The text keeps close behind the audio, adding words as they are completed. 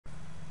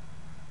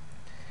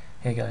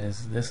Hey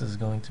guys, this is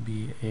going to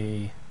be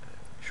a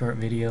short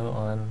video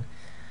on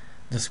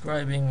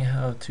describing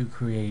how to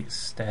create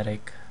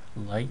static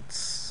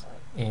lights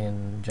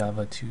in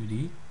Java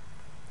 2D.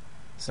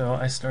 So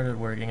I started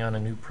working on a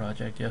new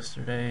project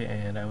yesterday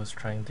and I was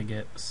trying to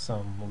get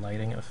some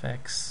lighting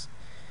effects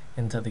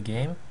into the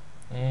game,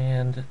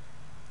 and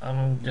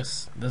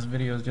this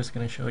video is just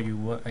going to show you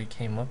what I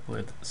came up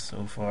with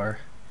so far.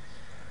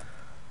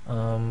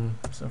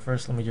 So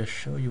first let me just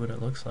show you what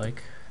it looks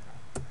like.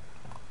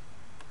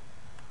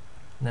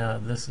 Now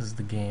this is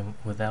the game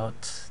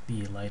without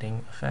the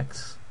lighting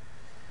effects.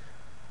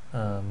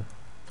 It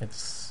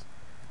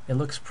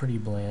looks pretty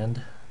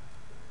bland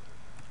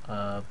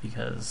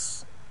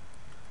because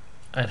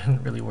I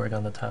didn't really work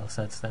on the tile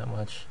sets that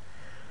much,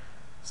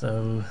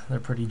 so they're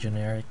pretty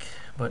generic.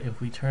 But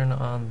if we turn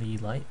on the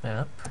light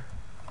map,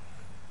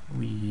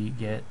 we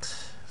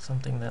get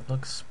something that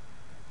looks,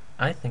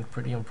 I think,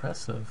 pretty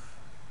impressive.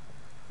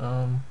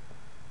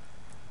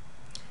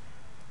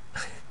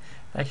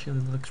 Actually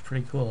looks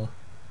pretty cool.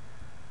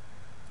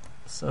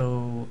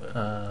 So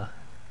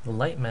the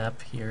light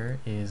map here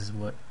is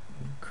what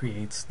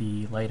creates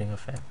the lighting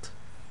effect.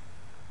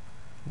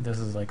 This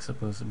is like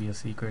supposed to be a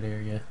secret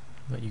area,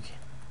 but you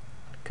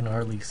can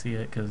hardly see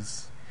it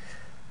because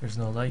there's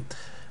no light.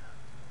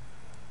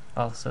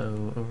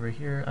 Also over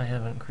here I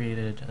haven't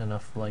created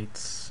enough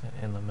lights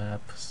in the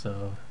map,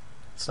 so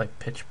it's like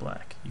pitch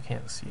black. You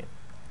can't see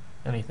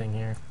anything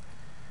here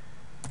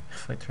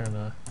if I turn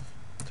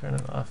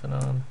it off and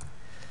on.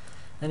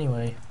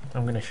 Anyway,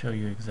 I'm going to show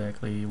you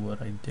exactly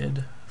what I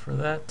did for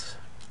that.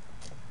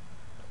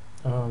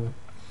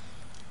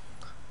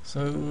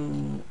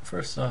 So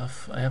first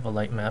off, I have a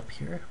light map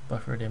here,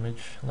 buffered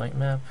image light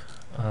map.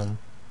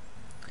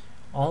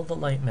 All the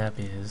light map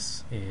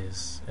is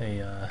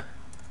a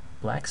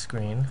black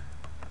screen.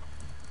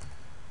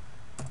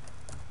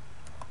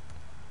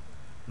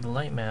 The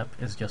light map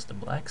is just a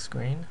black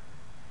screen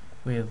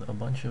with a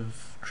bunch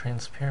of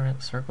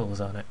transparent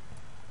circles on it.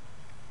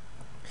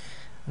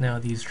 Now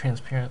these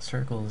transparent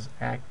circles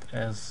act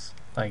as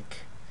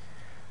like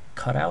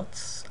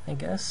cutouts, I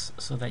guess,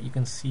 so that you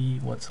can see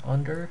what's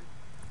under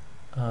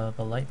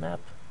the light map.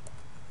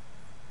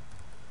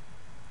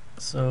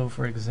 So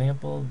for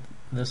example,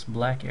 this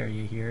black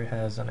area here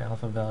has an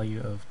alpha value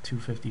of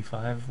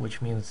 255,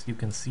 which means you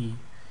can't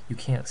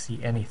see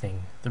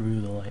anything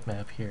through the light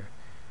map here.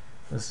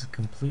 This is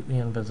completely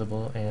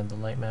invisible and the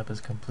light map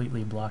is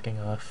completely blocking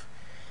off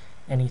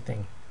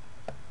anything.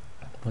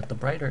 But the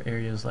brighter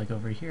areas, like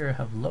over here,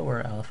 have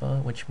lower alpha,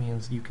 which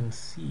means you can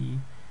see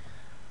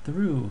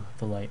through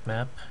the light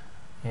map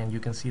and you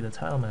can see the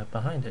tile map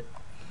behind it.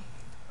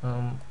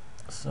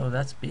 So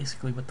that's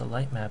basically what the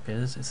light map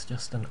is. It's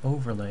just an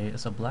overlay.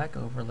 It's a black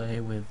overlay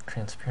with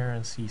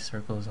transparency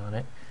circles on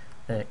it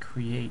that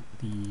create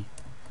the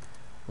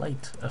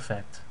light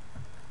effect.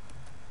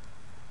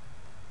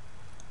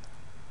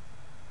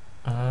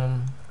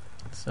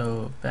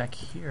 So back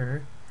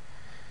here,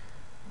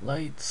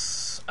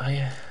 lights,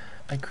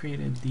 I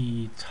created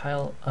the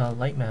tile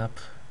light map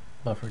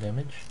buffered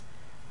image.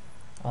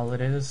 All it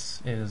is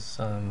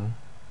I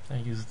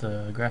used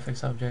the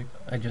graphics object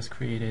I just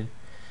created,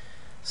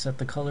 set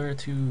the color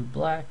to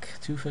black,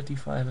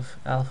 255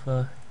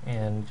 alpha,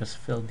 and just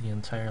filled the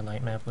entire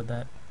light map with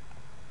that.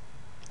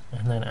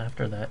 And then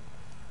after that,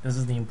 this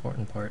is the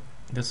important part.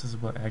 This is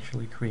what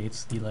actually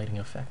creates the lighting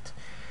effect.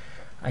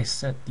 I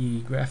set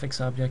the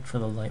graphics object for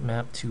the light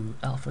map to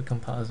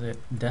AlphaComposite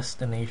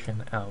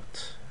destination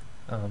out.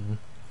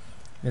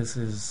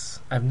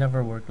 I've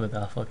never worked with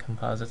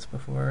AlphaComposites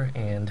before,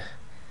 and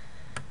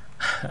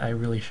I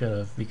really should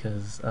have,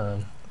 because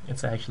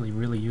it's actually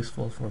really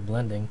useful for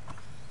blending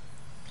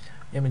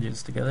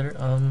images together.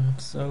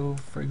 So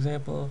for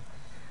example,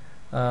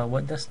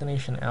 what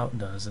destination out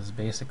does is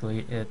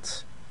basically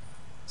it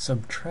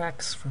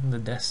subtracts from the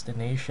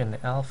destination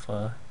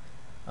alpha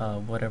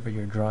whatever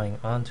you're drawing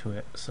onto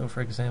it. So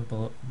for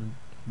example,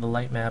 the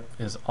light map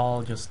is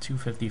all just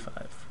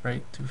 255,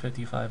 right?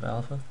 255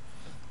 alpha.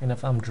 And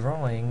if I'm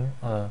drawing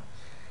a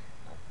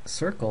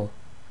circle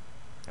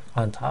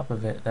on top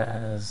of it that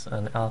has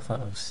an alpha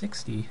of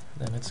 60,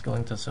 then it's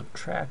going to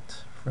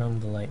subtract from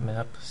the light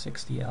map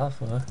 60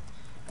 alpha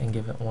and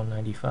give it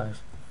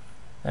 195.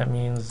 That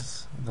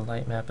means the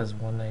light map is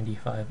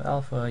 195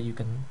 alpha. You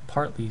can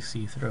partly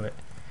see through it.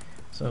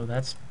 So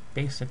that's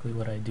basically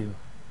what I do.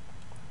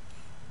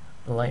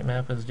 The light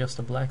map is just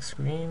a black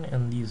screen,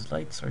 and these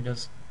lights are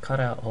just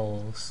cutout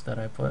holes that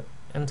I put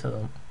into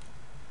them.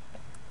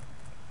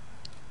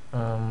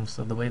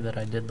 So the way that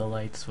I did the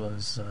lights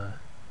was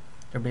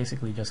they're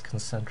basically just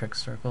concentric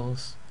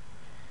circles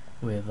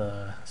with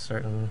a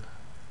certain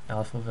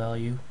alpha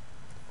value.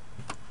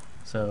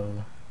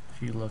 So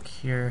if you look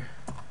here,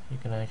 you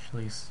can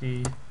actually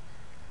see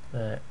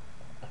that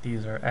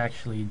these are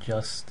actually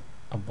just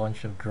a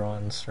bunch of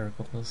drawn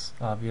circles.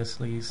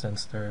 Obviously,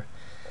 since they're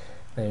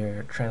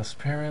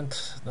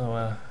transparent,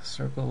 the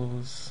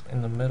circles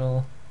in the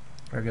middle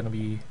are going to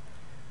be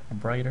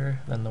brighter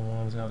than the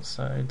ones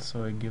outside,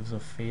 so it gives a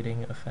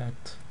fading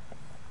effect.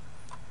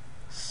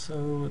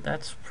 So So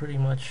that's pretty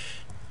much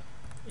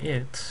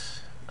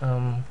it.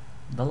 The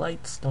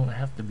lights don't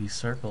have to be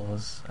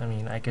circles. I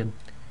mean, I could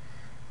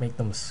make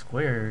them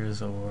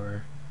squares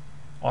or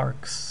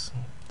arcs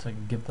to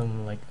give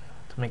them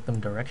to make them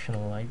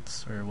directional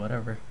lights or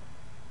whatever.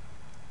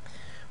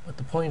 But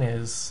the point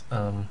is,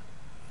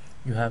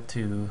 you have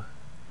to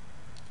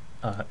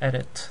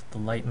edit the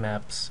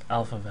lightmap's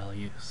alpha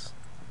values.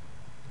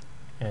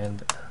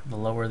 And the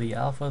lower the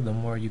alpha, the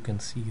more you can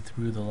see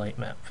through the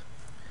lightmap.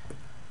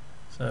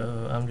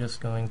 So I'm just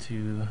going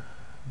to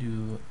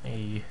do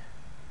a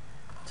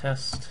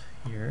test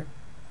here.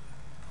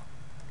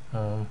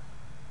 I'm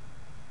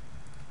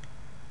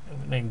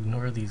going to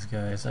ignore these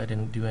guys. I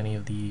didn't do any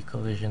of the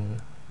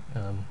collision,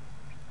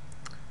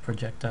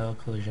 projectile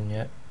collision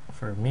yet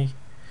for me,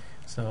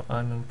 so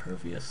I'm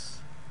impervious.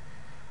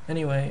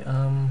 Anyway,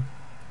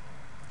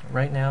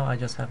 right now I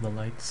just have the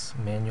lights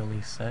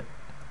manually set,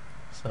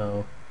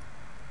 so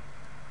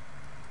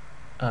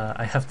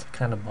I have to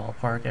kind of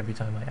ballpark every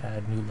time I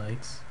add new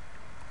lights.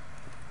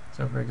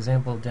 So for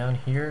example, down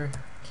here,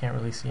 can't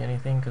really see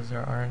anything because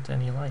there aren't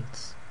any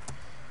lights.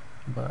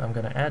 But I'm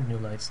going to add new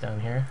lights down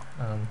here.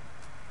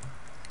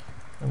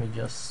 Let me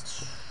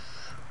just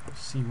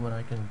see what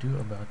I can do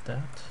about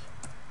that.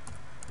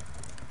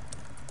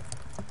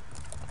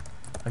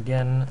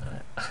 Again,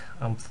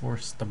 I'm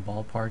forced to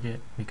ballpark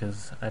it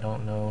because I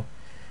don't know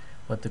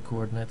what the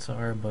coordinates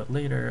are, but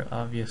later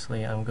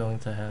obviously I'm going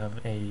to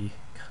have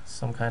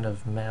some kind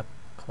of map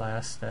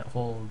class that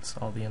holds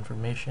all the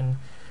information,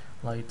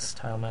 lights,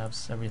 tile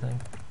maps,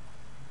 everything.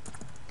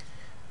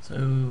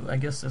 So I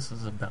guess this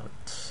is about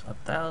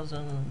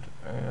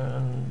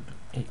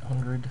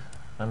 1,800.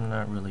 I'm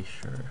not really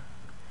sure.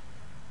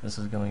 This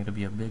is going to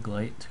be a big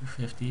light,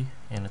 250,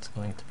 and it's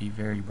going to be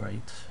very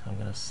bright. I'm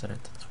going to set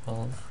it to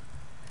 12.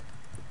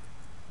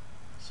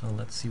 So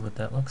let's see what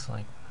that looks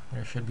like.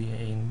 There should be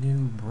a new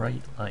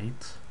bright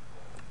light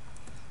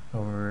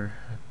over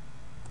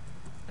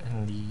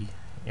in the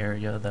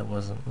area that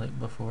wasn't lit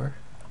before.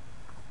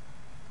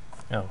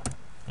 Oh,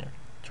 here,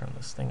 turn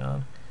this thing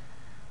on.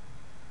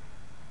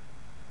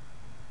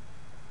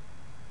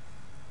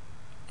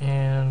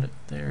 And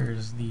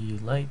there's the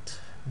light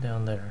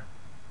down there.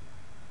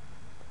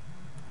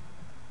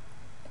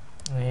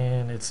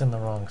 And it's in the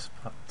wrong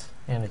spot,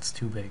 and it's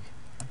too big.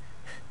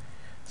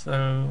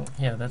 So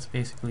yeah, that's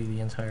basically the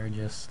entire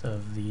gist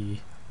of the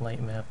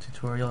lightmap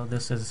tutorial.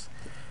 This is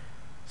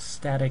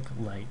static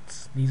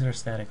lights. These are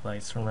static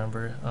lights,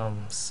 remember?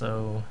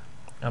 So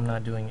I'm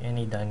not doing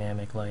any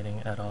dynamic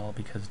lighting at all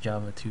because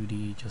Java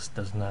 2D just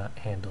does not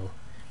handle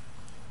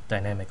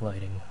dynamic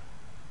lighting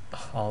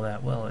all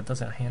that well. It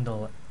doesn't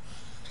handle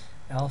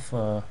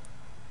alpha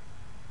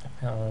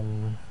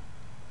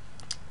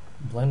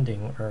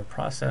blending or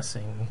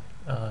processing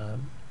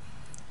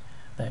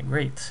that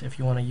great. If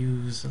you want to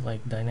use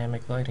like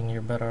dynamic lighting,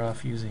 you're better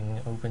off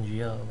using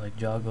OpenGL like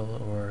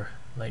Joggle or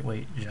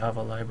lightweight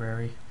Java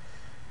library,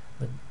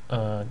 the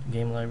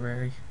game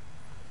library.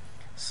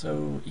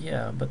 So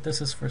yeah, but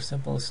this is for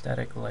simple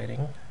static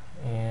lighting,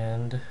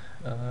 and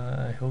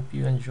I hope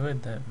you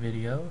enjoyed that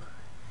video,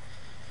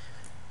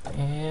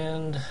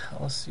 and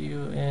I'll see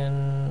you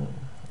in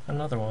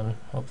another one,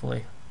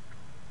 hopefully.